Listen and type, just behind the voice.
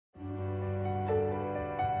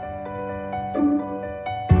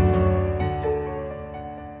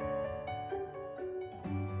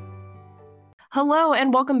Hello,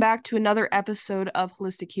 and welcome back to another episode of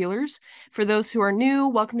Holistic Healers. For those who are new,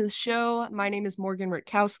 welcome to the show. My name is Morgan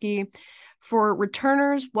Rutkowski. For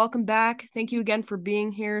returners, welcome back. Thank you again for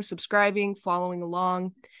being here, subscribing, following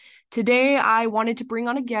along. Today, I wanted to bring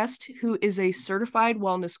on a guest who is a certified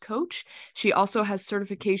wellness coach. She also has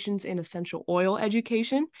certifications in essential oil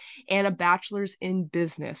education and a bachelor's in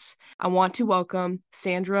business. I want to welcome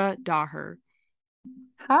Sandra Daher.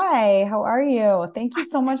 Hi, how are you? Thank you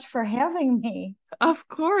so much for having me. Of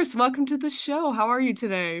course, welcome to the show. How are you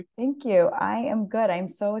today? Thank you. I am good. I'm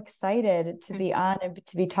so excited to be on and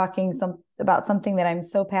to be talking about something that I'm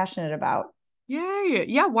so passionate about. Yay.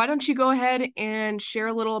 Yeah, why don't you go ahead and share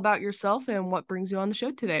a little about yourself and what brings you on the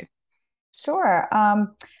show today? Sure.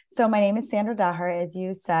 So my name is Sandra Daher, as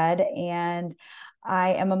you said, and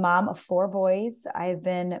I am a mom of four boys. I've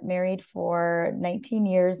been married for 19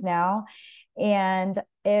 years now. And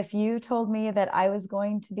if you told me that I was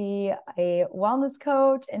going to be a wellness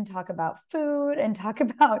coach and talk about food and talk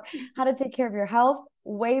about how to take care of your health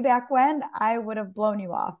way back when, I would have blown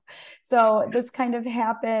you off. So this kind of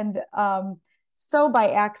happened so by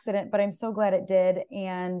accident, but I'm so glad it did.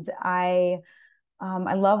 And I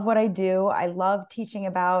love what I do. I love teaching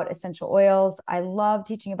about essential oils. I love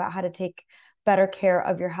teaching about how to take better care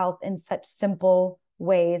of your health in such simple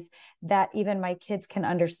ways that even my kids can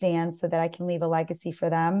understand so that I can leave a legacy for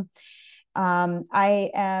them.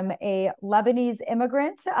 I am a Lebanese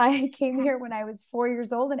immigrant. I came here when I was 4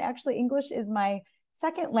 years old, and actually English is my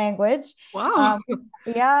second language. Wow. Um,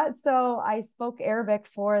 yeah, so I spoke Arabic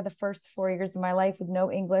for the first 4 years of my life with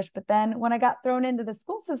no English. But then when I got thrown into the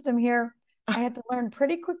school system here, I had to learn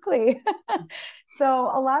pretty quickly. So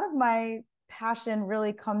a lot of my passion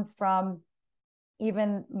really comes from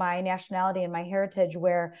even my nationality and my heritage,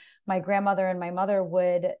 where my grandmother and my mother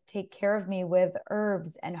would take care of me with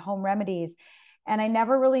herbs and home remedies. And I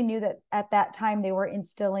never really knew that at that time they were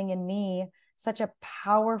instilling in me such a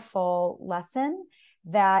powerful lesson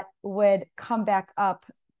that would come back up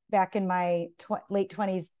back in my late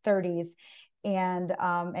 20s, 30s.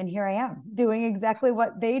 And here I am doing exactly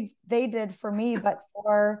what they did for me, but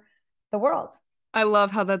for the world. I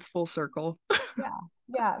love how that's full circle. Yeah,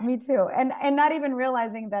 yeah, me too. And not even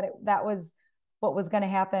realizing that that was what was going to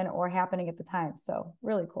happen or happening at the time. So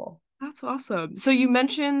really cool. That's awesome. So you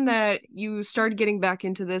mentioned that you started getting back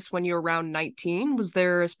into this when you were around 19. Was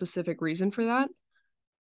there a specific reason for that?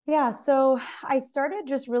 Yeah, so I started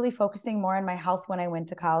just really focusing more on my health when I went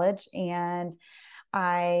to college, and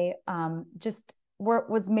I just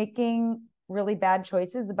was making really bad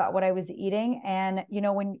choices about what I was eating. And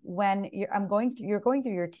when you're going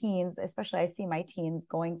through your teens, especially I see my teens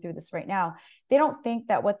going through this right now. They don't think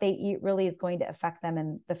that what they eat really is going to affect them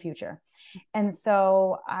in the future. And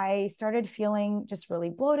so I started feeling just really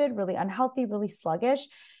bloated, really unhealthy, really sluggish.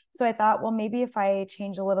 So I thought, well, maybe if I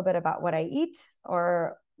change a little bit about what I eat,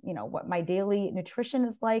 or what my daily nutrition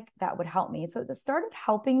is like, that would help me. So it started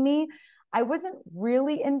helping me. I wasn't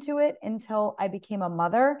really into it until I became a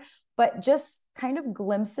mother, but just kind of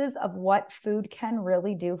glimpses of what food can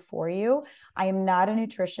really do for you. I am not a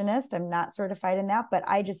nutritionist. I'm not certified in that, but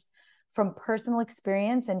I just, from personal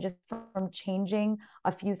experience and just from changing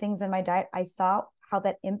a few things in my diet, I saw how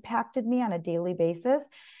that impacted me on a daily basis.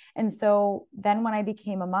 And so then when I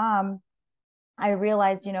became a mom, I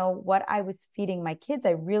realized, what I was feeding my kids,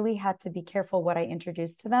 I really had to be careful what I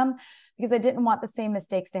introduced to them, because I didn't want the same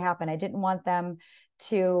mistakes to happen. I didn't want them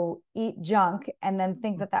to eat junk and then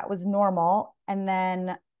think that that was normal, and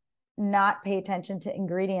then not pay attention to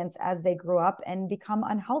ingredients as they grew up and become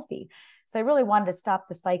unhealthy. So I really wanted to stop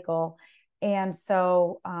the cycle. And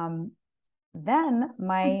so then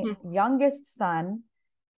my youngest son,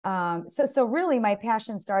 so really my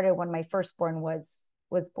passion started when my firstborn was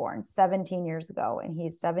born 17 years ago, and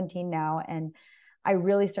he's 17 now. And I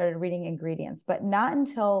really started reading ingredients, but not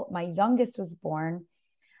until my youngest was born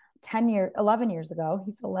 11 years ago.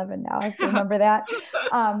 He's 11 now. I have to remember that.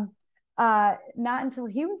 Not until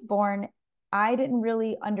he was born, I didn't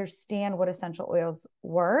really understand what essential oils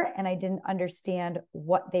were. And I didn't understand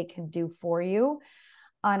what they can do for you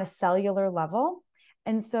on a cellular level.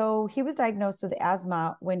 And so he was diagnosed with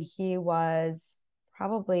asthma when he was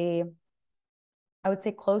probably, I would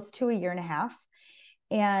say, close to a year and a half.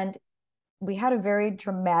 And we had a very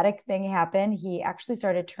dramatic thing happen. He actually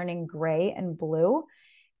started turning gray and blue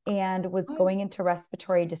and was going into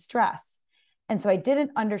respiratory distress. And so I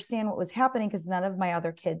didn't understand what was happening because none of my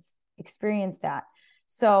other kids experienced that.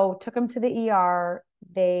 So took him to the ER,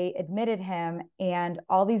 they admitted him, and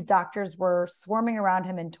all these doctors were swarming around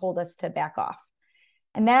him and told us to back off.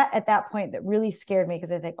 And that at that point, that really scared me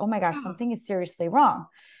because I think, oh my gosh, something is seriously wrong.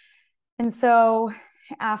 And so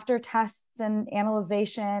after tests and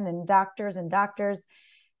analyzation and doctors,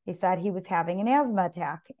 they said he was having an asthma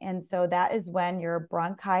attack. And so that is when your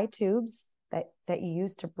bronchi tubes that you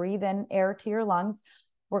use to breathe in air to your lungs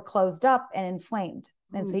were closed up and inflamed.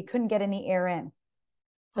 And so he couldn't get any air in.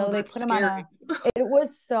 So they put him on it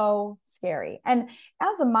was so scary. And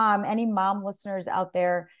as a mom, any mom listeners out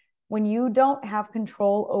there, when you don't have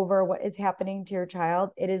control over what is happening to your child,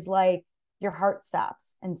 it is like your heart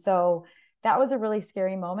stops. And so that was a really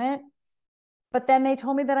scary moment. But then they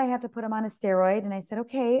told me that I had to put him on a steroid. And I said,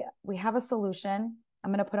 okay, we have a solution.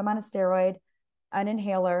 I'm going to put him on a steroid, an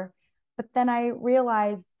inhaler. But then I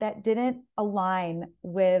realized that didn't align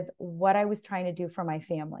with what I was trying to do for my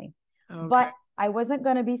family. Okay. But I wasn't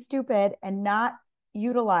going to be stupid and not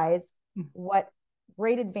utilize what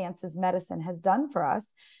great advances medicine has done for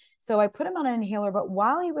us. So I put him on an inhaler, but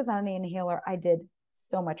while he was on the inhaler, I did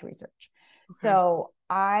so much research. Okay. So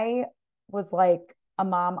I was like a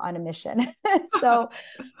mom on a mission. So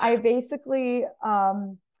I basically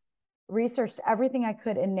researched everything I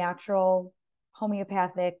could in natural,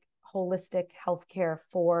 homeopathic, holistic healthcare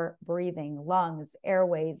for breathing, lungs,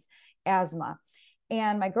 airways, asthma.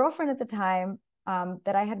 And my girlfriend at the time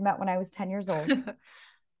that I had met when I was 10 years old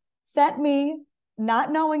sent me,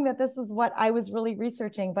 not knowing that this is what I was really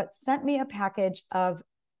researching, but sent me a package of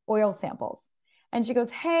oil samples. And she goes,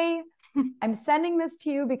 hey, I'm sending this to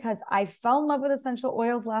you because I fell in love with essential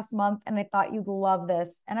oils last month and I thought you'd love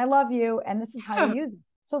this. And I love you. And this is how you use it.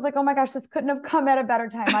 So I was like, oh my gosh, this couldn't have come at a better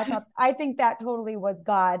time. I think that totally was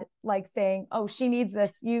God, like saying, oh, she needs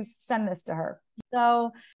this. You send this to her.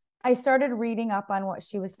 So I started reading up on what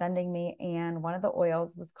she was sending me. And one of the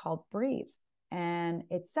oils was called Breathe. And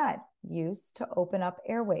it said use to open up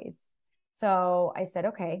airways. So I said,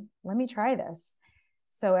 okay, let me try this.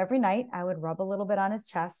 So every night I would rub a little bit on his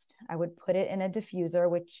chest. I would put it in a diffuser,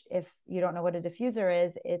 which if you don't know what a diffuser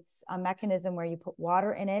is, it's a mechanism where you put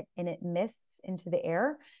water in it and it mists into the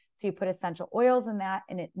air. So you put essential oils in that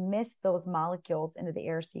and it mists those molecules into the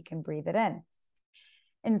air so you can breathe it in.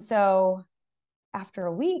 And so after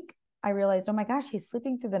a week, I realized, oh my gosh, he's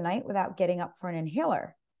sleeping through the night without getting up for an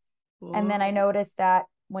inhaler. Ooh. And then I noticed that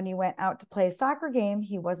when he went out to play a soccer game,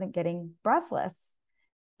 he wasn't getting breathless.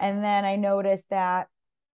 And then I noticed that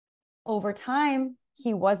over time,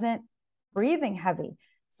 he wasn't breathing heavy.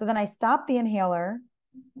 So then I stopped the inhaler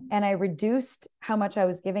and I reduced how much I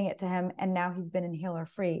was giving it to him. And now he's been inhaler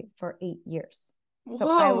free for 8 years. So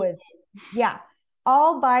Whoa. I was,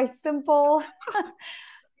 all by simple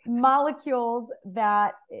molecules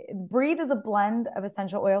that Breathe is a blend of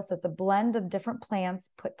essential oils. So it's a blend of different plants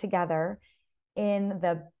put together in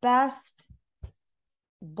the best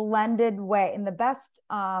blended way, in the best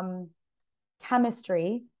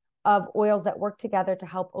chemistry of oils that work together to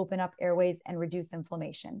help open up airways and reduce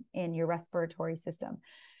inflammation in your respiratory system.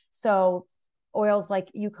 So oils like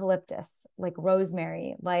eucalyptus, like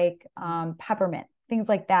rosemary, like peppermint, things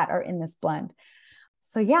like that are in this blend.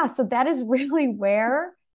 So so that is really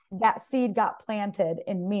where that seed got planted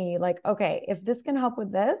in me. Like, okay, if this can help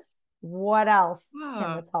with this, what else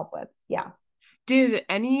can this help with? Yeah. Did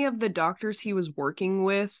any of the doctors he was working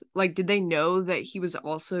with, like, did they know that he was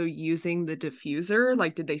also using the diffuser?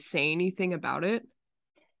 Like, did they say anything about it?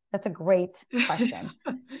 That's a great question.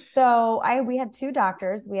 So we had 2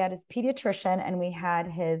 doctors. We had his pediatrician and we had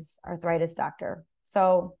his arthritis doctor.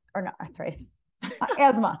 So, or not arthritis,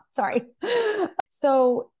 asthma, sorry.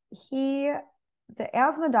 So the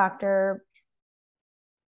asthma doctor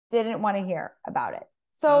didn't want to hear about it.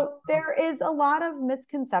 So there is a lot of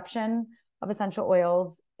misconception of essential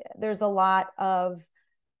oils. There's a lot of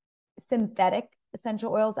synthetic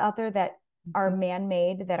essential oils out there that are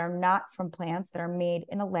man-made, that are not from plants, that are made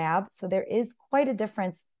in a lab. So there is quite a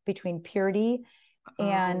difference between purity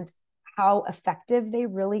and how effective they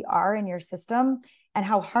really are in your system and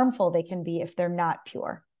how harmful they can be if they're not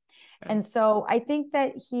pure. Okay. And so I think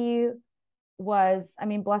that he was,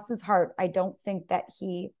 bless his heart, I don't think that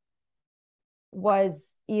he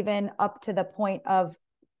was even up to the point of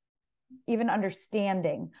even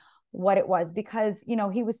understanding what it was, because,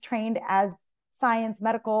 he was trained as science,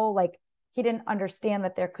 medical, like he didn't understand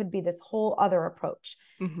that there could be this whole other approach.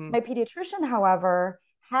 Mm-hmm. My pediatrician, however,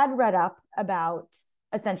 had read up about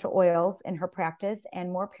essential oils in her practice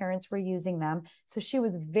and more parents were using them. So she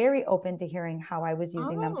was very open to hearing how I was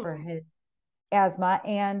using them for his asthma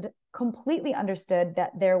and completely understood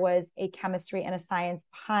that there was a chemistry and a science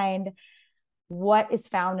behind what is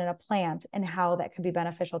found in a plant and how that could be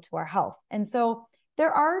beneficial to our health. And so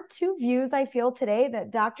there are 2 views I feel today, that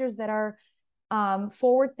doctors that are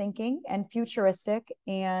forward thinking and futuristic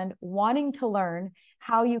and wanting to learn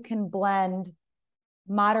how you can blend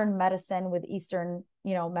modern medicine with Eastern,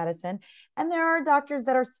 medicine. And there are doctors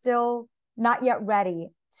that are still not yet ready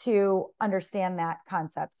to understand that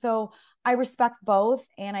concept. So I respect both.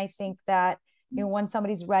 And I think that, when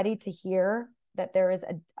somebody's ready to hear that there is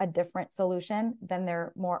a different solution, then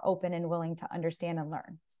they're more open and willing to understand and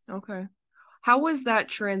learn. Okay. How was that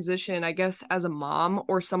transition, I guess, as a mom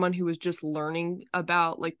or someone who was just learning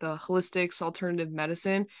about like the holistics, alternative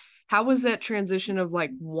medicine? How was that transition of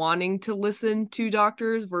like wanting to listen to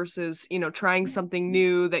doctors versus, trying something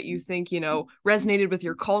new that you think, resonated with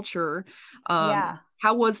your culture? Yeah.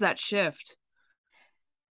 How was that shift?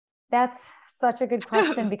 That's such a good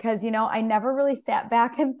question because, I never really sat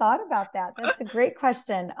back and thought about that. That's a great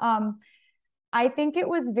question. I think it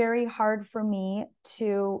was very hard for me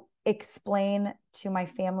to explain to my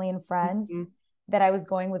family and friends Mm-hmm. that I was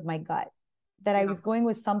going with my gut, that I Yeah. was going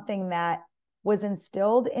with something that was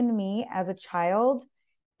instilled in me as a child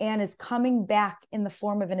and is coming back in the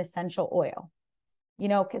form of an essential oil,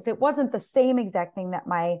 because it wasn't the same exact thing that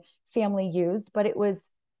my family used, but it was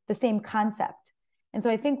the same concept. And so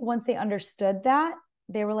I think once they understood that,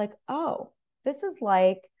 they were like, oh, this is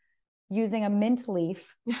like using a mint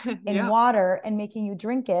leaf in Yeah. water and making you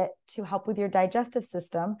drink it to help with your digestive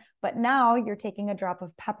system. But now you're taking a drop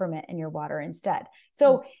of peppermint in your water instead.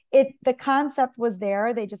 So the concept was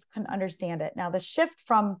there. They just couldn't understand it. Now the shift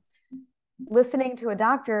from listening to a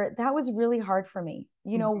doctor, that was really hard for me.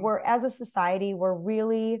 We're, as a society, we're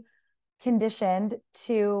really conditioned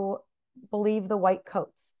to believe the white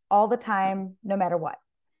coats all the time, no matter what.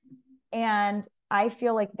 And I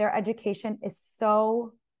feel like their education is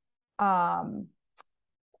so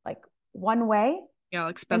like one way. Yeah,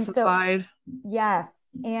 like And so, specified. yes.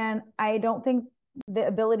 And I don't think the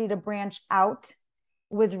ability to branch out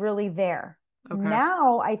was really there. Okay.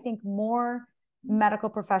 Now I think more medical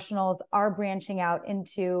professionals are branching out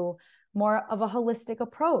into more of a holistic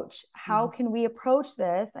approach. How can we approach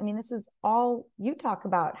this? I mean, this is all you talk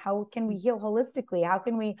about. How can we heal holistically? How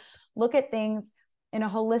can we look at things in a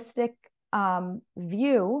holistic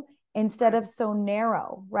view instead of so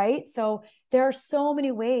narrow, right? So there are so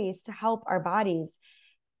many ways to help our bodies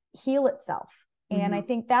heal itself. And I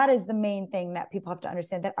think that is the main thing that people have to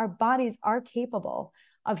understand, that our bodies are capable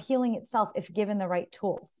of healing itself if given the right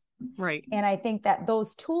tools. Right. And I think that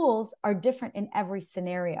those tools are different in every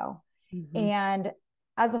scenario. And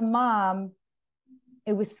as a mom,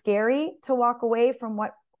 it was scary to walk away from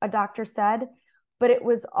what a doctor said, but it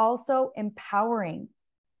was also empowering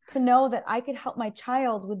to know that I could help my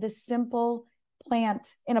child with this simple plant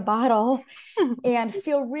in a bottle and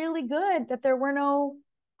feel really good that there were no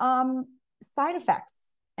side effects.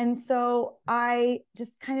 And so I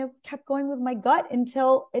just kind of kept going with my gut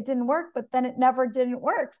until it didn't work, but then it never didn't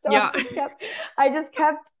work. So Yeah. I just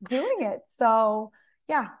kept doing it. So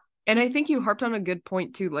yeah. And I think you harped on a good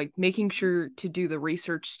point too, like making sure to do the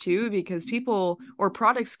research too, because people or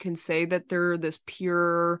products can say that they're this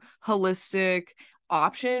pure, holistic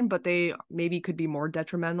option, but they maybe could be more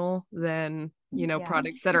detrimental than,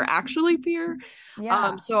 products that are actually pure.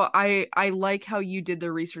 Yeah. So I like how you did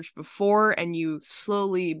the research before and you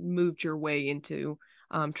slowly moved your way into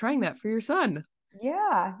trying that for your son.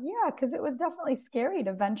 Yeah. Yeah. Cause it was definitely scary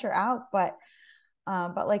to venture out, but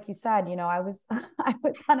like you said, I was I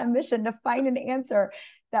was on a mission to find an answer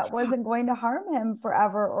that wasn't going to harm him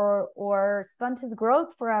forever or stunt his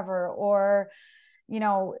growth forever or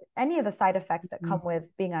any of the side effects that come with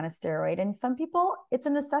being on a steroid. And some people, it's a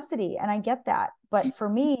necessity, and I get that. But for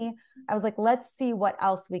me, I was like, let's see what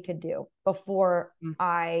else we could do before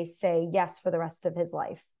I say yes for the rest of his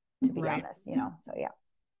life to be on this, So yeah.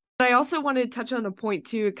 I also wanted to touch on a point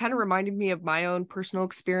too. It kind of reminded me of my own personal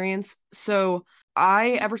experience. So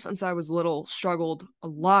I, ever since I was little, struggled a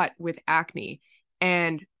lot with acne,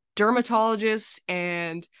 and dermatologists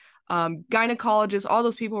and gynecologists, all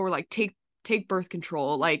those people were like, take birth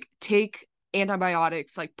control, like take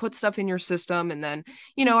antibiotics, like put stuff in your system. And then,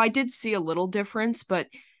 I did see a little difference, but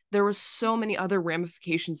there was so many other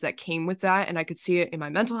ramifications that came with that. And I could see it in my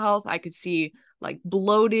mental health. I could see like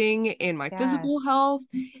bloating in my physical health.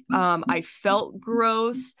 I felt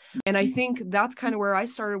gross. And I think that's kind of where I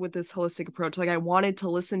started with this holistic approach. Like I wanted to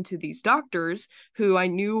listen to these doctors who I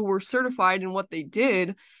knew were certified in what they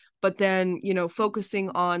did, but then,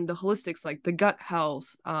 focusing on the holistics, like the gut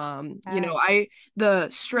health, the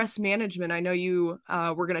stress management. I know you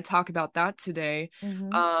we're going to talk about that today.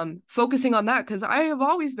 Focusing on that, because I have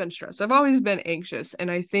always been stressed. I've always been anxious.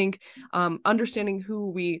 And I think understanding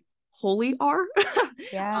who we wholly are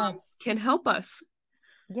can help us.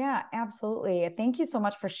 Yeah, absolutely. Thank you so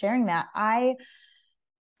much for sharing that. I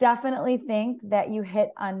definitely think that you hit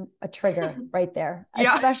on a trigger right there,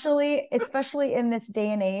 Yeah. especially in this day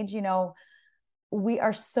and age. We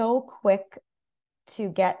are so quick to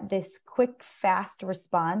get this quick, fast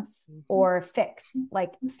response or fix,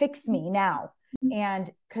 like fix me now. And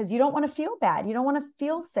because you don't want to feel bad, you don't want to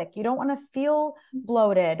feel sick, you don't want to feel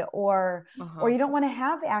bloated, or you don't want to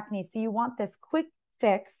have acne. So you want this quick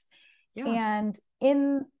fix. Yeah. And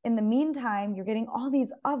in the meantime, you're getting all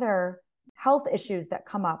these other health issues that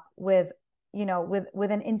come up with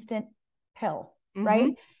an instant pill,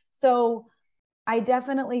 right? So I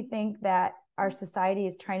definitely think that our society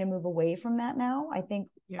is trying to move away from that now. I think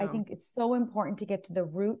it's so important to get to the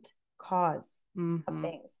root cause of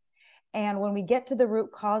things. And when we get to the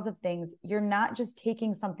root cause of things, you're not just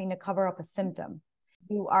taking something to cover up a symptom.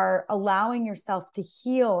 You are allowing yourself to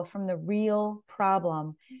heal from the real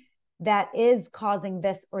problem that is causing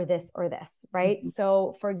this or this or this, right?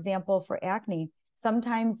 So, for example, for acne,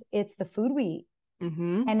 sometimes it's the food we eat.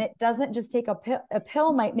 And it doesn't just take a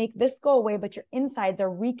pill might make this go away, but your insides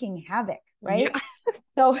are wreaking havoc, right? Yeah.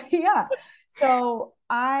 So, yeah. So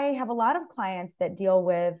I have a lot of clients that deal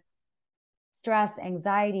with stress,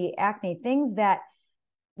 anxiety, acne, things that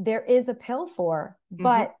there is a pill for,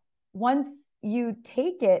 but once you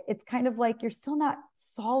take it, it's kind of like you're still not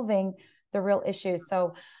solving the real issue.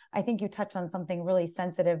 So I think you touched on something really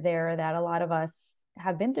sensitive there that a lot of us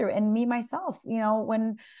have been through, and me myself,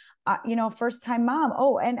 when first time mom,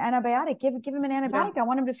 an antibiotic, give him an antibiotic. I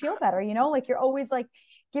want him to feel better. Like you're always like,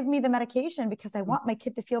 give me the medication because I want my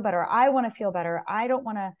kid to feel better. I want to feel better. I don't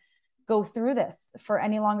want to go through this for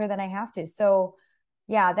any longer than I have to. So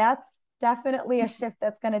yeah, that's definitely a shift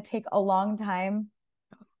that's going to take a long time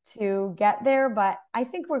to get there, but I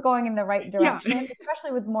think we're going in the right direction,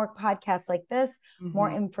 especially with more podcasts like this,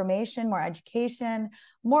 more information, more education,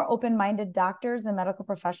 more open-minded doctors and medical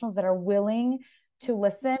professionals that are willing to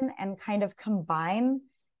listen and kind of combine,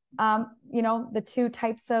 the two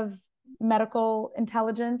types of medical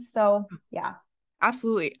intelligence. So yeah.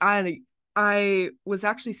 Absolutely. I was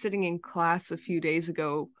actually sitting in class a few days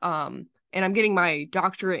ago, and I'm getting my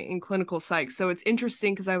doctorate in clinical psych. So it's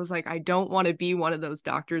interesting because I was like, I don't want to be one of those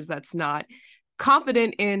doctors that's not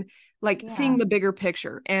confident in seeing the bigger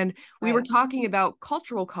picture. And we were talking about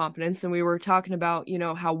cultural competence, and we were talking about,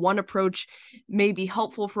 how one approach may be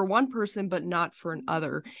helpful for one person, but not for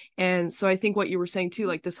another. And so I think what you were saying too,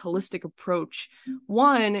 like this holistic approach,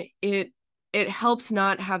 one, it helps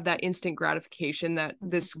not have that instant gratification that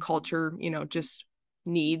this culture, just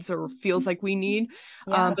needs or feels like we need.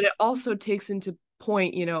 But it also takes into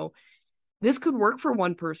point, this could work for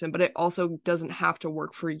one person, but it also doesn't have to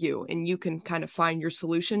work for you. And you can kind of find your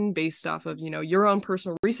solution based off of, your own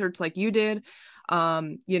personal research like you did,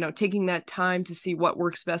 taking that time to see what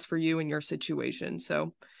works best for you in your situation.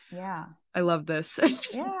 So yeah, I love this.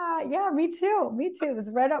 Yeah, me too. It's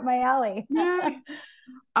right up my alley.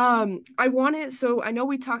 So I know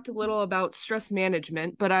we talked a little about stress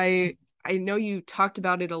management, but I know you talked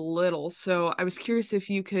about it a little. So I was curious if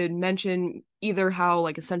you could mention either how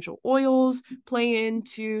essential oils play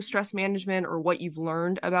into stress management or what you've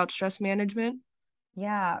learned about stress management.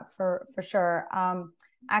 Yeah, for sure. I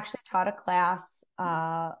actually taught a class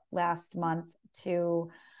last month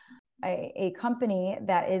to a company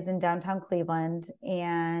that is in downtown Cleveland,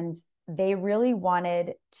 and they really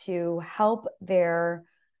wanted to help their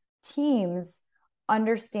teams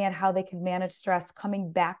understand how they could manage stress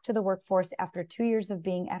coming back to the workforce after 2 years of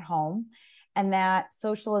being at home, and that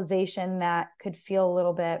socialization that could feel a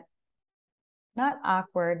little bit not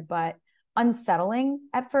awkward, but unsettling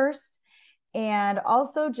at first, and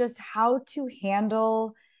also just how to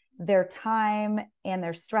handle their time and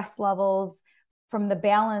their stress levels from the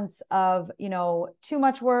balance of, too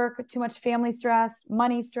much work, too much family stress,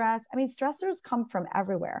 money stress. I mean, stressors come from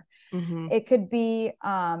everywhere. It could be,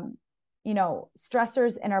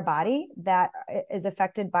 stressors in our body that is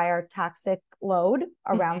affected by our toxic load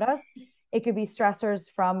around us. It could be stressors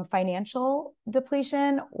from financial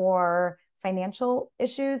depletion or financial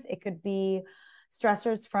issues. It could be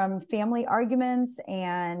stressors from family arguments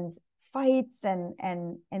and fights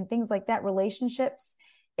and things like that, relationships.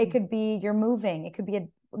 It could be you're moving. It could be a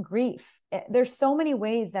grief. There's so many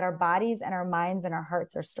ways that our bodies and our minds and our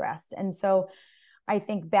hearts are stressed. And so I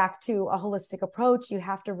think back to a holistic approach, you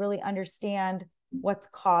have to really understand what's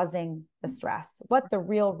causing the stress, what the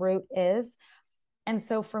real root is. And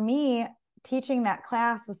so for me, teaching that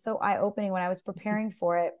class was so eye-opening. When I was preparing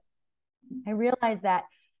for it, I realized that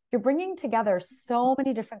you're bringing together so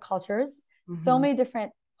many different cultures, so many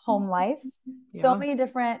different home lives, so many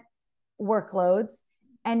different workloads.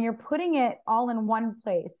 and you're putting it all in one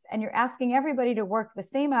place, and you're asking everybody to work the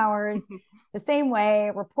same hours, the same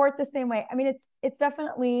way, report the same way. I mean, it's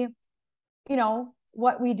definitely,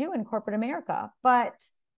 what we do in corporate America. But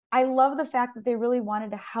I love the fact that they really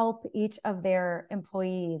wanted to help each of their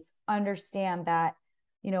employees understand that,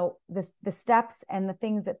 the steps and the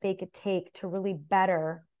things that they could take to really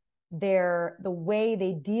better the way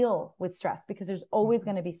they deal with stress, because there's always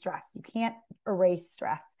going to be stress. You can't erase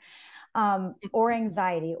stress, or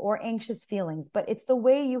anxiety or anxious feelings, but it's the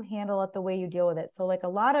way you handle it, the way you deal with it. So like a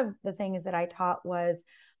lot of the things that I taught was,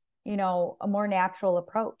 a more natural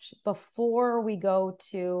approach before we go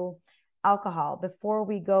to alcohol, before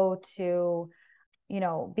we go to,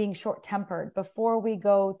 being short tempered, before we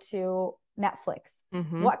go to Netflix.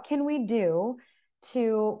 Mm-hmm. What can we do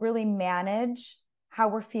to really manage how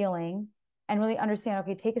we're feeling and really understand,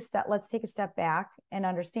 okay, let's take a step back and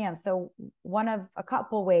understand. So one of a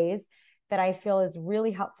couple ways that I feel is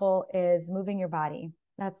really helpful is moving your body.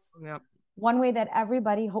 That's one way that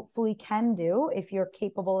everybody hopefully can do if you're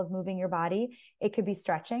capable of moving your body. It could be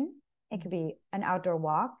stretching. It could be an outdoor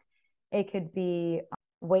walk. It could be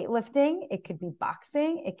weightlifting. It could be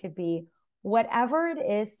boxing. It could be whatever it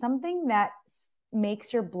is, something that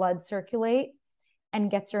makes your blood circulate and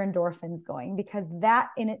gets your endorphins going, because that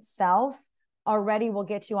in itself already will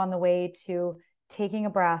get you on the way to taking a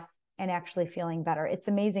breath and actually feeling better. It's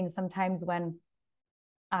amazing. Sometimes when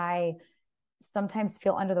I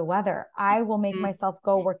feel under the weather, I will make myself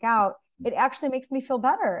go work out. It actually makes me feel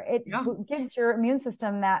better. It gives your immune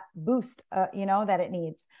system that boost, that it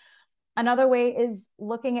needs. Another way is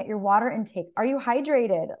looking at your water intake. Are you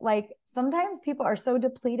hydrated? Like sometimes people are so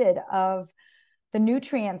depleted of the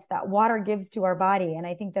nutrients that water gives to our body. And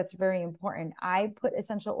I think that's very important. I put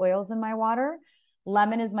essential oils in my water.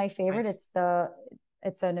 Lemon is my favorite. Nice.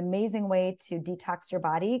 It's an amazing way to detox your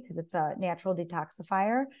body because it's a natural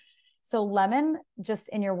detoxifier. So lemon just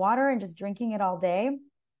in your water and just drinking it all day.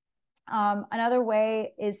 Another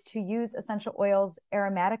way is to use essential oils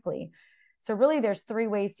aromatically. So really there's 3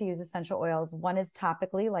 ways to use essential oils. One is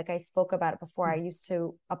topically, like I spoke about it before. I used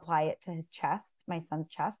to apply it to his chest, my son's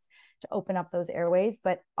chest, to open up those airways,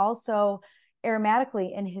 but also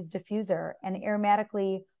aromatically in his diffuser. And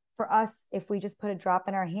aromatically for us, if we just put a drop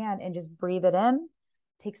in our hand and just breathe it in,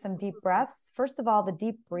 take some deep breaths. First of all, the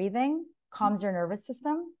deep breathing calms your nervous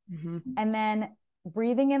system. Mm-hmm. And then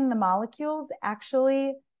breathing in the molecules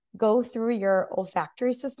actually go through your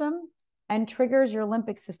olfactory system and triggers your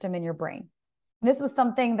limbic system in your brain. This was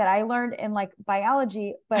something that I learned in like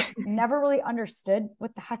biology, but never really understood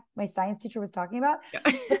what the heck my science teacher was talking about.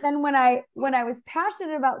 Yeah. But then when I was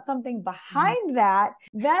passionate about something behind that,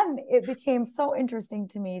 then it became so interesting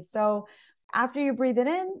to me. So after you breathe it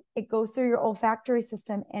in, it goes through your olfactory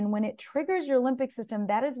system. And when it triggers your limbic system,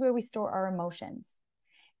 that is where we store our emotions.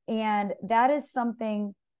 And that is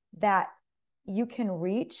something that you can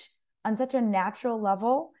reach on such a natural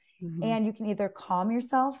level. Mm-hmm. And you can either calm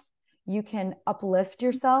yourself, you can uplift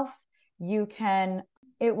yourself,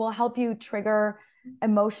 it will help you trigger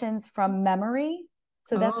emotions from memory.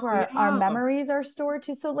 So that's where our memories are stored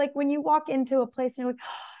too. So like when you walk into a place and you're like,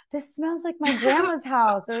 oh, this smells like my grandma's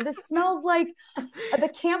house, or this smells like the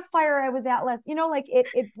campfire I was at last, like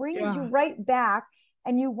it brings you right back,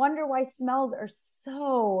 and you wonder why smells are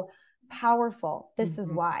so powerful. This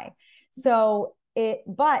is why. So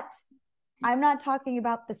but I'm not talking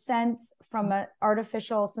about the scents from an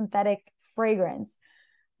artificial synthetic fragrance,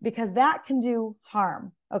 because that can do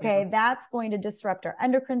harm. Okay. That's going to disrupt our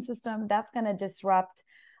endocrine system. That's going to disrupt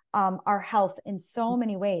our health in so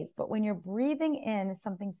many ways. But when you're breathing in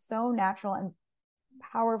something so natural and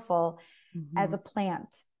powerful as a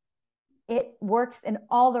plant, it works in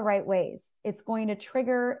all the right ways. It's going to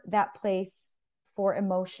trigger that place for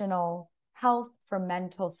emotional health, for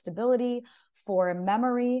mental stability, for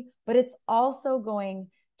memory, but it's also going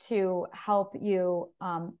to help you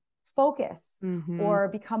focus or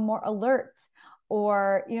become more alert,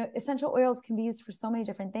 or, essential oils can be used for so many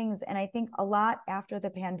different things. And I think a lot after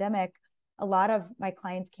the pandemic, a lot of my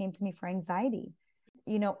clients came to me for anxiety,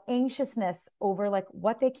 anxiousness over like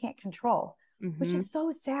what they can't control, which is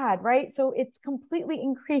so sad, right? So it's completely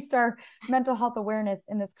increased our mental health awareness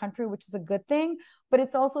in this country, which is a good thing. But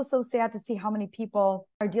it's also so sad to see how many people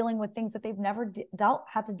are dealing with things that they've never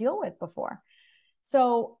had to deal with before.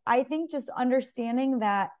 So I think just understanding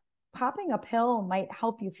that popping a pill might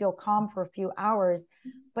help you feel calm for a few hours,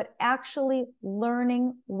 but actually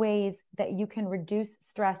learning ways that you can reduce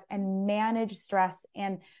stress and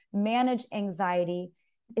manage anxiety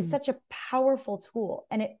is such a powerful tool.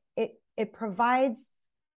 And it provides,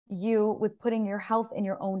 you with putting your health in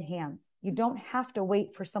your own hands. You don't have to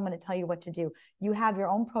wait for someone to tell you what to do. You have your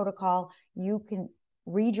own protocol. You can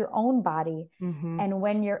read your own body. Mm-hmm. And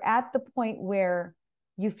when you're at the point where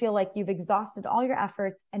you feel like you've exhausted all your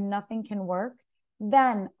efforts and nothing can work,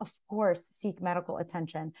 then of course seek medical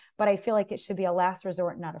attention. But I feel like it should be a last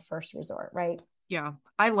resort, not a first resort, right? Yeah,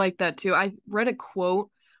 I like that too. I read a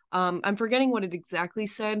quote. I'm forgetting what it exactly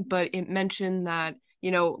said, but it mentioned that,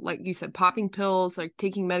 like you said, popping pills, like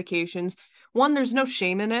taking medications, one, there's no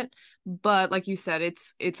shame in it, but like you said,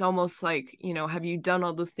 it's almost like, have you done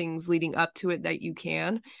all the things leading up to it that you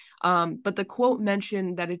can? But the quote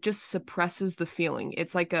mentioned that it just suppresses the feeling.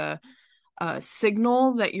 It's like a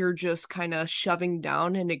signal that you're just kind of shoving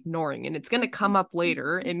down and ignoring, and it's going to come up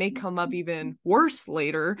later. It may come up even worse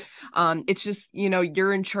later. It's just,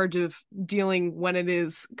 you're in charge of dealing when it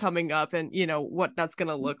is coming up, and what that's going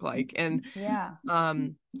to look like. And Yeah.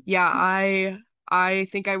 yeah, I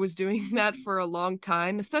think I was doing that for a long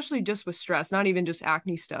time, especially just with stress, not even just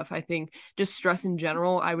acne stuff. I think just stress in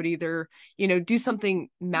general. I would either, do something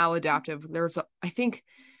maladaptive. I think,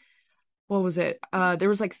 what was it? There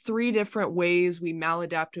was like 3 different ways we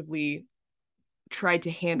maladaptively tried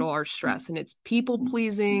to handle our stress, and it's people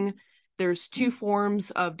pleasing. There's 2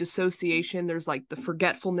 forms of dissociation. There's like the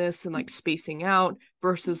forgetfulness and like spacing out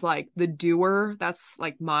versus like the doer. That's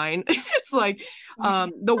like mine. It's like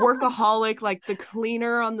the workaholic, like the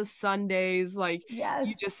cleaner on the Sundays, like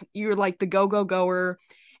Yes. you're like the go-go-goer.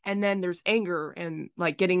 And then there's anger and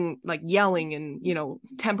like getting like yelling and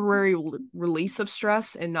temporary release of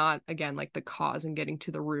stress, and not again like the cause, and getting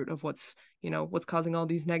to the root of what's causing all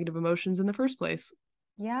these negative emotions in the first place.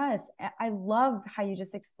 Yes. I love how you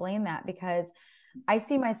just explained that, because I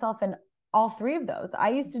see myself in all 3 of those. I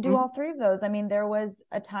used to do all 3 of those. I mean, there was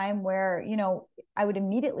a time where, I would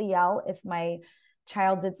immediately yell if my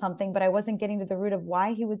child did something, but I wasn't getting to the root of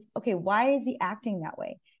why why is he acting that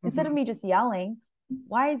way? Instead of me just yelling,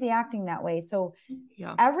 why is he acting that way? So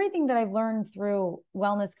Yeah. everything that I've learned through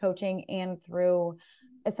wellness coaching and through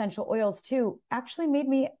essential oils too actually made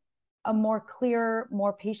me a more clear,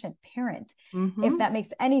 more patient parent, if that makes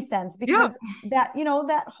any sense, because that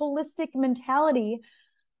holistic mentality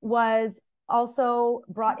was also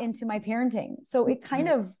brought into my parenting. So it kind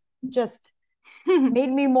of just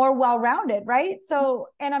made me more well-rounded, right? So,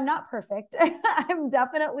 and I'm not perfect. I'm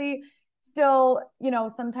definitely still,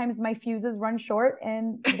 sometimes my fuses run short,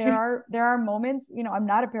 and there are moments, I'm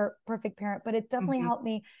not a perfect parent, but it definitely helped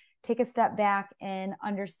me take a step back and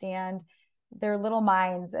understand their little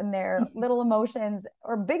minds and their little emotions,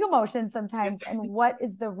 or big emotions sometimes, and what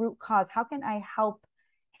is the root cause? How can I help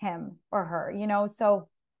him or her, So,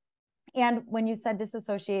 and when you said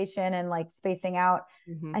disassociation and like spacing out,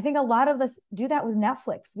 I think a lot of us do that with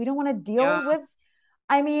Netflix. We don't want to deal with,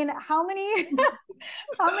 I mean, how many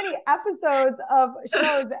episodes of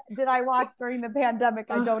shows did I watch during the pandemic?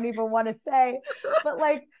 I don't even want to say, but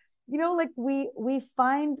like, like we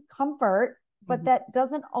find comfort, but that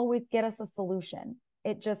doesn't always get us a solution.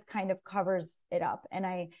 It just kind of covers it up.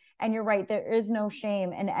 And you're right, there is no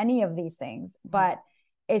shame in any of these things, but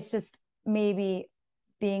it's just maybe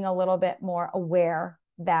being a little bit more aware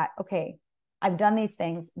that, okay, I've done these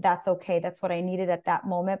things. That's okay. That's what I needed at that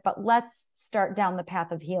moment. But let's start down the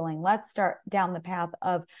path of healing. Let's start down the path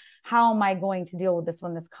of how am I going to deal with this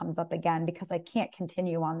when this comes up again? Because I can't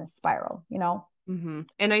continue on this spiral,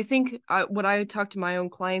 And I think what I talk to my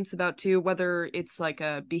own clients about too, whether it's like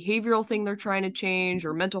a behavioral thing they're trying to change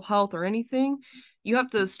or mental health or anything, you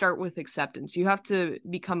have to start with acceptance. You have to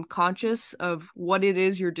become conscious of what it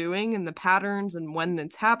is you're doing and the patterns and when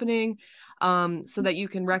it's happening, so that you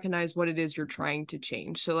can recognize what it is you're trying to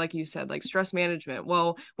change. So like you said, like stress management,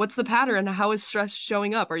 well, what's the pattern? How is stress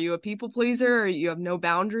showing up? Are you a people pleaser? Or you have no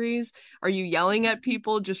boundaries? Are you yelling at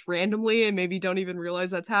people just randomly and maybe don't even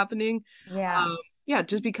realize that's happening? Yeah. Yeah,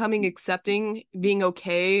 just becoming accepting, being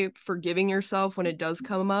okay, forgiving yourself when it does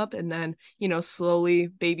come up, and then, slowly,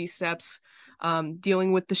 baby steps,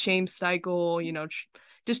 dealing with the shame cycle,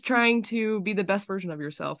 just trying to be the best version of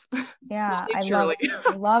yourself. Yeah, Slowly, surely.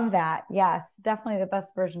 I love that. Yes, definitely the best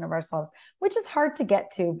version of ourselves, which is hard to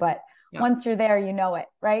get to, but once you're there, you know it,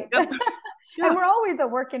 right? Yep. Yeah. And we're always a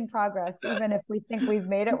work in progress. Even if we think we've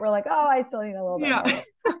made it, we're like, oh, I still need a little bit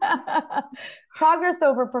more. Progress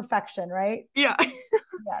over perfection, right? Yeah.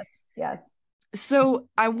 Yes. Yes. So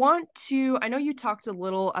I know you talked a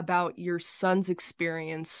little about your son's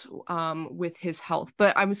experience with his health,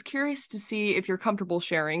 but I was curious to see if you're comfortable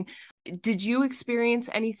sharing. Did you experience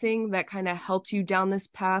anything that kind of helped you down this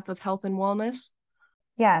path of health and wellness?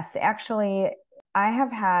 Yes, actually, I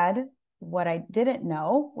have had what I didn't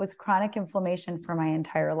know was chronic inflammation for my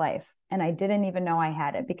entire life. And I didn't even know I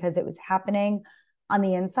had it because it was happening on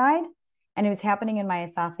the inside and it was happening in my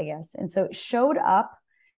esophagus. And so it showed up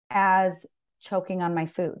as choking on my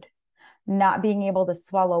food, not being able to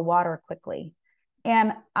swallow water quickly.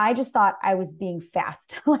 And I just thought I was being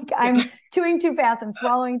fast. Like I'm chewing too fast, I'm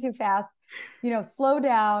swallowing too fast, slow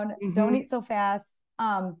down, don't eat so fast.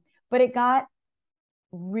 But it got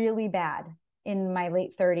really bad in my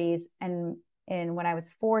late 30s. And when I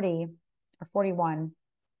was 40 or 41,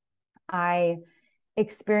 I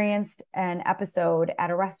experienced an episode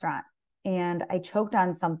at a restaurant and I choked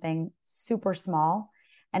on something super small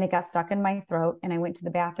and it got stuck in my throat. And I went to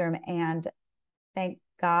the bathroom and thank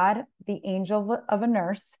God the angel of a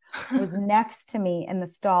nurse was next to me in the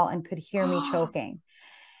stall and could hear me choking.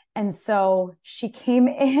 And so she came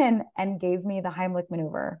in and gave me the Heimlich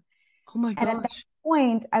maneuver. Oh my gosh. And at that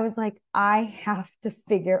point, I was like, I have to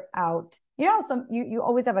figure out, you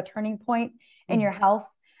always have a turning point in your health.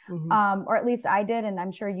 Or at least I did, and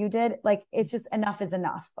I'm sure you did. Like, it's just enough is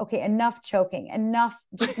enough. Okay, enough choking, enough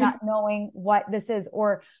just not knowing what this is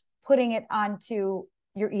or putting it onto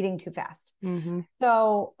you're eating too fast.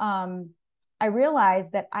 So I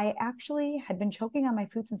realized that I actually had been choking on my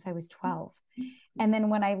food since I was 12. And then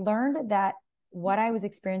when I learned that what I was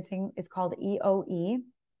experiencing is called EOE,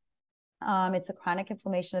 it's a chronic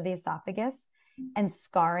inflammation of the esophagus and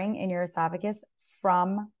scarring in your esophagus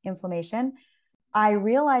from inflammation, I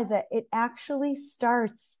realized that it actually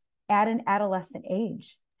starts at an adolescent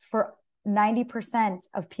age for 90%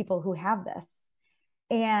 of people who have this.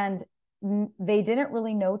 And they didn't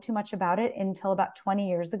really know too much about it until about 20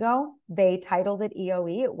 years ago. They titled it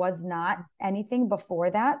EOE. It was not anything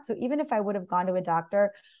before that. So even if I would have gone to a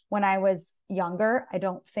doctor when I was younger, I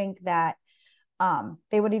don't think that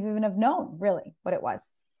they would even have known really what it was.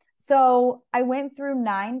 So I went through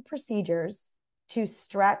 9 procedures to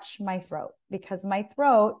stretch my throat because my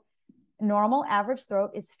throat, normal average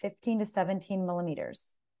throat is 15 to 17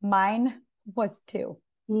 millimeters. Mine was 2.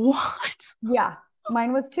 What? Yeah.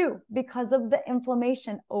 Mine was 2 because of the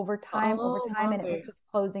inflammation over time, and it was just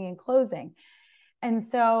closing and closing. And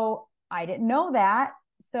so I didn't know that.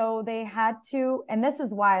 So they had to, and this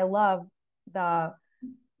is why I love the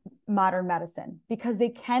modern medicine because they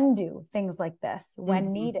can do things like this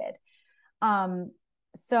when needed.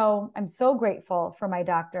 So I'm so grateful for my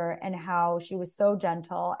doctor and how she was so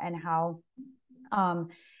gentle and how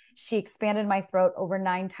she expanded my throat over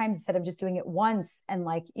 9 times instead of just doing it once. And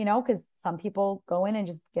because some people go in and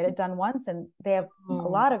just get it done once and they have a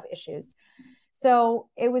lot of issues. So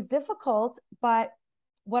it was difficult. But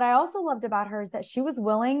what I also loved about her is that she was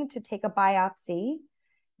willing to take a biopsy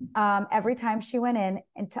every time she went in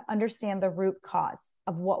and to understand the root cause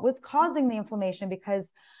of what was causing the inflammation,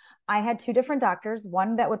 because I had 2 different doctors,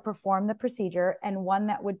 one that would perform the procedure and one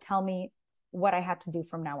that would tell me what I had to do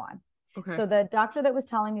from now on. Okay. So the doctor that was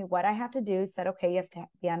telling me what I had to do said, okay, you have to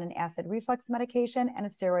be on an acid reflux medication and a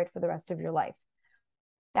steroid for the rest of your life.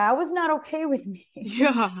 That was not okay with me.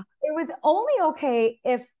 Yeah. It was only okay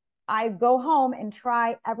if I go home and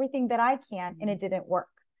try everything that I can and it didn't work.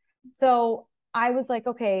 So I was like,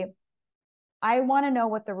 okay, I want to know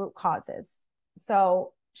what the root cause is.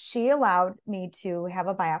 So she allowed me to have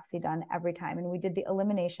a biopsy done every time. And we did the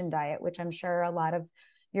elimination diet, which I'm sure a lot of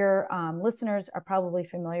your listeners are probably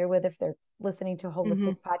familiar with if they're listening to a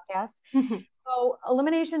holistic podcast. So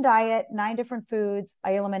elimination diet, 9 different foods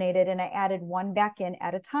I eliminated and I added 1 back in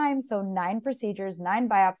at a time. So 9 procedures, 9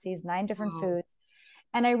 biopsies, 9 different foods.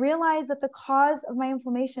 And I realized that the cause of my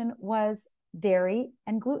inflammation was dairy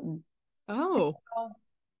and gluten. Oh. So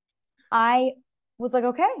I was like,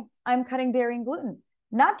 okay, I'm cutting dairy and gluten.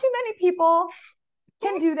 Not too many people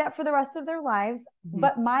can do that for the rest of their lives,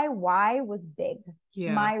 but my why was big.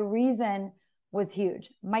 Yeah. My reason was huge.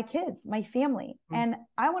 My kids, my family, and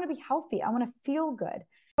I want to be healthy. I want to feel good.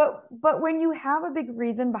 But when you have a big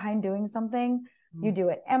reason behind doing something, you do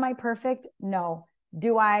it. Am I perfect? No.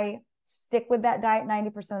 Do I stick with that diet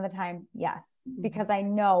 90% of the time? Yes, because I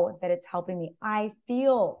know that it's helping me. I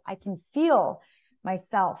can feel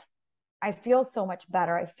myself. I feel so much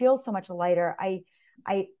better. I feel so much lighter.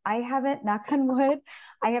 I haven't, knock on wood,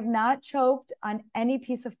 I have not choked on any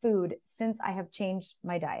piece of food since I have changed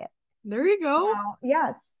my diet. There you go. Now,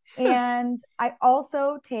 yes. And I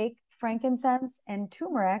also take frankincense and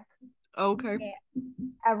turmeric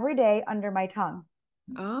every day under my tongue.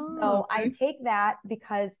 Oh, so okay. I take that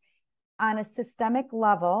because on a systemic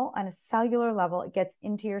level, on a cellular level, it gets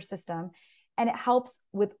into your system and it helps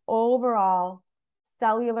with overall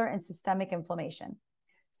cellular and systemic inflammation.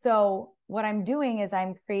 So what I'm doing is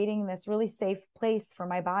I'm creating this really safe place for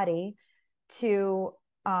my body to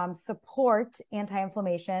support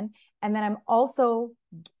anti-inflammation. And then I'm also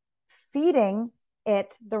feeding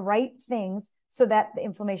it the right things so that the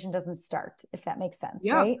inflammation doesn't start, if that makes sense,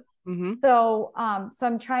 Yeah. right? Mm-hmm. So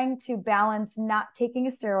I'm trying to balance not taking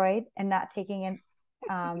a steroid and not taking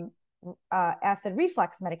an acid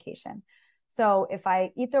reflux medication. So if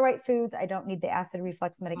I eat the right foods, I don't need the acid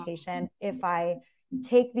reflux medication. If I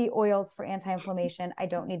take the oils for anti-inflammation, I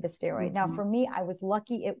don't need the steroid. Now, for me, I was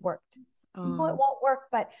lucky it worked. Some people it won't work,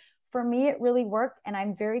 but for me, it really worked, and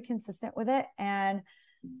I'm very consistent with it. And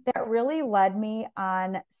that really led me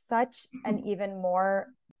on such an even more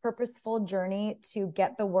purposeful journey to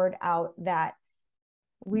get the word out that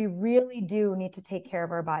we really do need to take care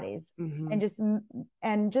of our bodies,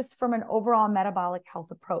 and just from an overall metabolic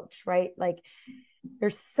health approach, right? Like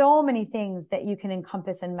there's so many things that you can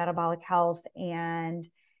encompass in metabolic health and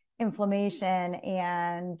inflammation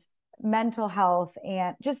and mental health,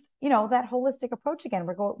 and just, that holistic approach. Again,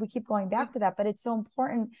 we keep going back to that, but it's so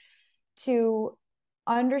important to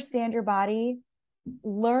understand your body,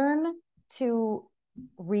 learn to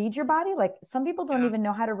read your body. Like some people don't even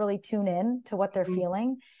know how to really tune in to what they're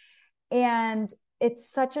feeling. And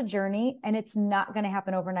it's such a journey, and it's not going to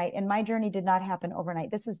happen overnight. And my journey did not happen overnight.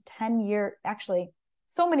 This is 10 years, actually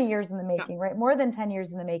so many years in the making, right? More than 10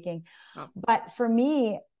 years in the making. But for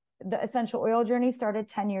me, the essential oil journey started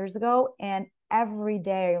 10 years ago, and every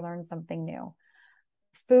day I learned something new.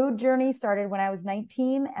 Food journey started when I was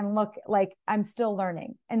 19, and look, like I'm still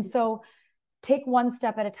learning. And so take one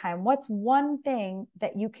step at a time. What's one thing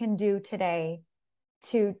that you can do today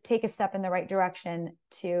to take a step in the right direction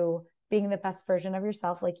to being the best version of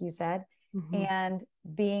yourself, like you said, and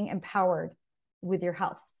being empowered with your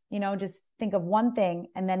health? Just think of one thing,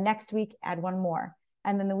 and then next week, add one more.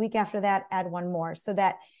 And then the week after that, add one more, so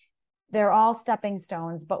that they're all stepping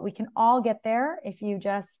stones, but we can all get there if you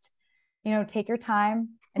just, take your time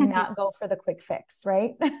and not go for the quick fix,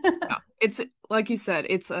 right? Yeah. It's like you said,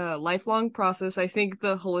 it's a lifelong process. I think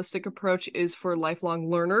the holistic approach is for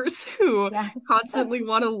lifelong learners who constantly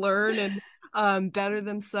want to learn and better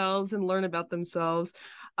themselves and learn about themselves.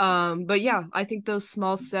 But yeah, I think those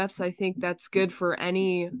small steps, I think that's good for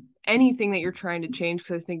anything that you're trying to change,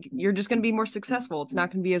 because I think you're just going to be more successful. It's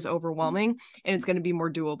not going to be as overwhelming, and it's going to be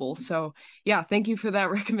more doable. So yeah, thank you for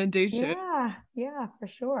that recommendation. Yeah, for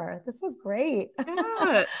sure. This was great.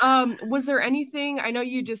 Yeah. Was there anything, I know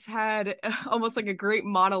you just had almost like a great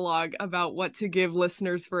monologue about what to give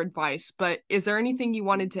listeners for advice, but is there anything you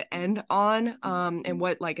wanted to end on, and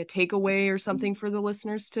what, like a takeaway or something for the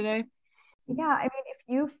listeners today? Yeah, I mean, if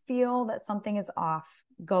you feel that something is off,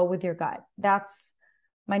 go with your gut. That's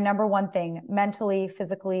my number one thing, mentally,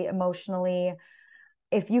 physically, emotionally.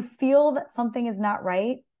 If you feel that something is not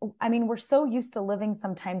right, I mean, we're so used to living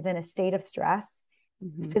sometimes in a state of stress,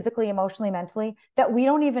 physically, emotionally, mentally, that we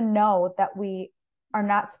don't even know that we are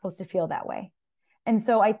not supposed to feel that way. And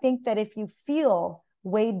so I think that if you feel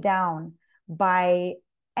weighed down by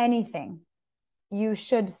anything, you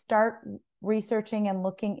should start researching and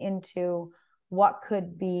looking into what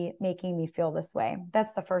could be making me feel this way.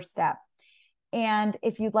 That's the first step. And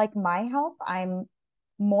if you'd like my help, I'm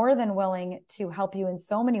more than willing to help you in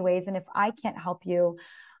so many ways. And if I can't help you,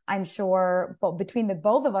 I'm sure, but between the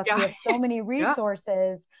both of us, we have so many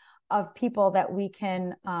resources of people that we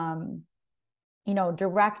can,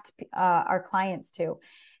 direct our clients to.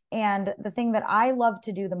 And the thing that I love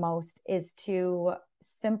to do the most is to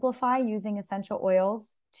simplify using essential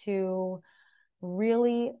oils to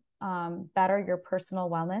really better your personal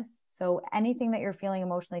wellness. So anything that you're feeling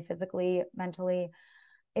emotionally, physically, mentally,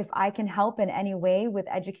 if I can help in any way with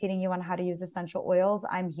educating you on how to use essential oils,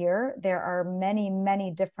 I'm here. There are many,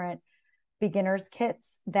 many different beginners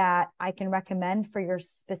kits that I can recommend for your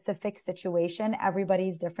specific situation.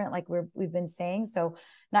 Everybody's different, like we've been saying. So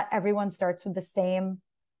not everyone starts with the same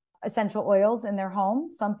essential oils in their home.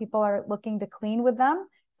 Some people are looking to clean with them.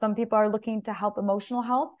 Some people are looking to help emotional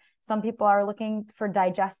health. Some people are looking for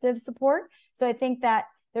digestive support. So I think that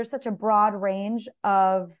there's such a broad range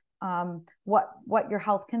of what your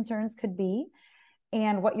health concerns could be,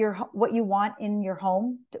 and what you want in your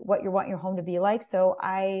home, what you want your home to be like. So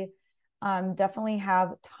I definitely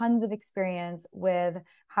have tons of experience with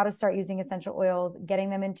how to start using essential oils,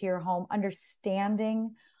 getting them into your home,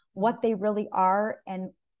 understanding what they really are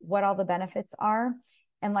and what all the benefits are.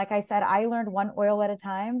 And like I said, I learned one oil at a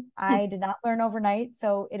time. I did not learn overnight.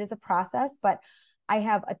 So it is a process, but I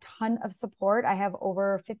have a ton of support. I have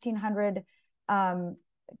over 1,500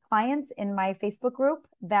 clients in my Facebook group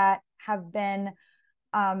that have been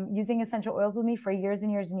using essential oils with me for years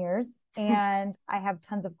and years and years. And I have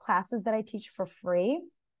tons of classes that I teach for free,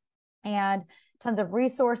 and tons of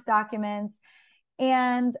resource documents.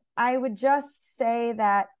 And I would just say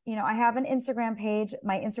that, I have an Instagram page.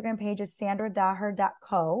 My Instagram page is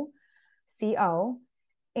sandradaher.co, C-O.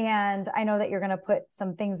 And I know that you're going to put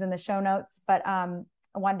some things in the show notes, but I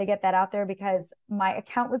wanted to get that out there because my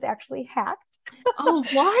account was actually hacked. Oh,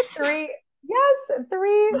 what?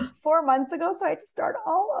 4 months ago. So I had to start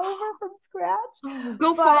all over from scratch. Oh,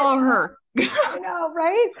 go follow her. I know,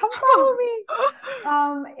 right? Come follow me.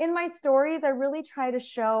 In my stories, I really try to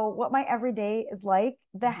show what my everyday is like,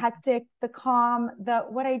 the hectic, the calm,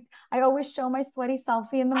 I always show my sweaty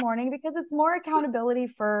selfie in the morning because it's more accountability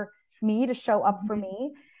for me to show up for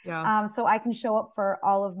me. Yeah. So I can show up for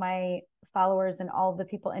all of my followers and all of the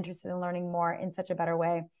people interested in learning more in such a better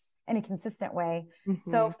way, in a consistent way.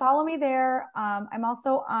 So follow me there. I'm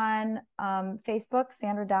also on Facebook,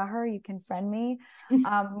 Sandra Daher. You can friend me.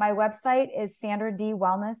 My website is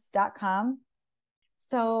sandradwellness.com.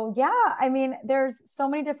 So yeah, I mean, there's so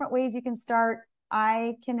many different ways you can start.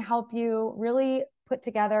 I can help you really put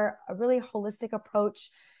together a really holistic approach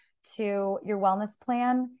to your wellness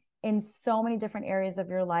plan in so many different areas of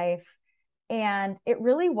your life. And it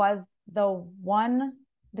really was the one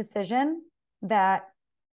decision that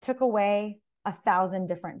took away 1,000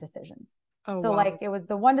 different decisions. Oh, so wow. Like, it was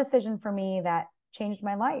the one decision for me that changed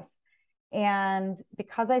my life. And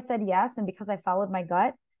because I said yes, and because I followed my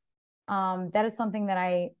gut, that is something that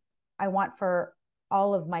I want for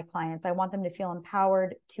all of my clients. I want them to feel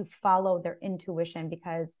empowered to follow their intuition,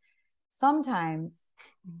 because sometimes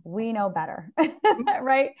we know better,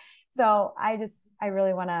 right? So I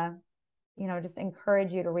really want to, just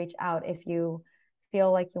encourage you to reach out if you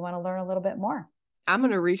feel like you want to learn a little bit more. I'm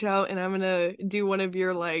going to reach out and I'm going to do one of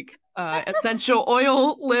your essential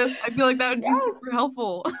oil lists. I feel like that would be super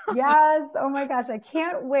helpful. Yes. Oh my gosh. I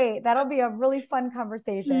can't wait. That'll be a really fun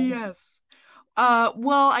conversation. Yes.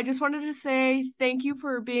 Well, I just wanted to say thank you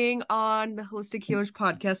for being on the Holistic Healers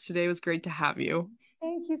podcast today. It was great to have you.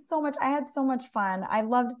 Thank you so much. I had so much fun. I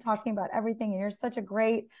loved talking about everything, and you're such a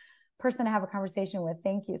great person to have a conversation with.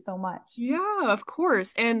 Thank you so much. Yeah, of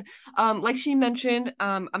course. And like she mentioned,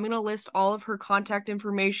 I'm going to list all of her contact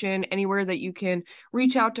information anywhere that you can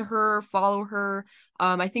reach out to her, follow her.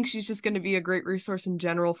 I think she's just going to be a great resource in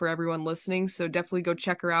general for everyone listening. So definitely go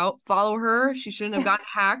check her out. Follow her. She shouldn't have gotten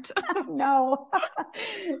hacked. No.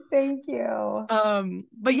 Thank you.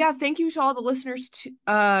 But yeah, thank you to all the listeners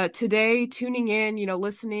today tuning in,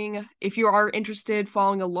 listening. If you are interested,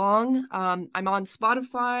 following along, I'm on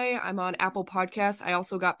Spotify, I'm on Apple Podcasts. I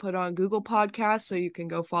also got put on Google Podcasts, so you can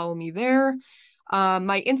go follow me there.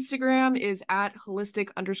 My Instagram is at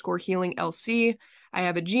holistic_healing LC. I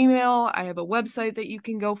have a Gmail. I have a website that you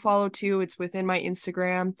can go follow too. It's within my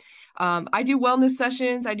Instagram. I do wellness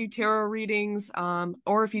sessions. I do tarot readings.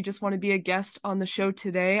 Or if you just want to be a guest on the show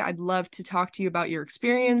today, I'd love to talk to you about your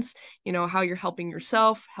experience, how you're helping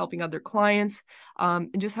yourself, helping other clients, and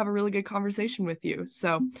just have a really good conversation with you.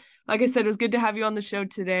 So, like I said, it was good to have you on the show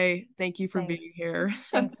today. Thank you for being here.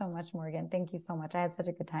 Thanks so much, Morgan. Thank you so much. I had such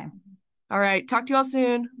a good time. All right. Talk to you all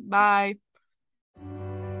soon. Bye.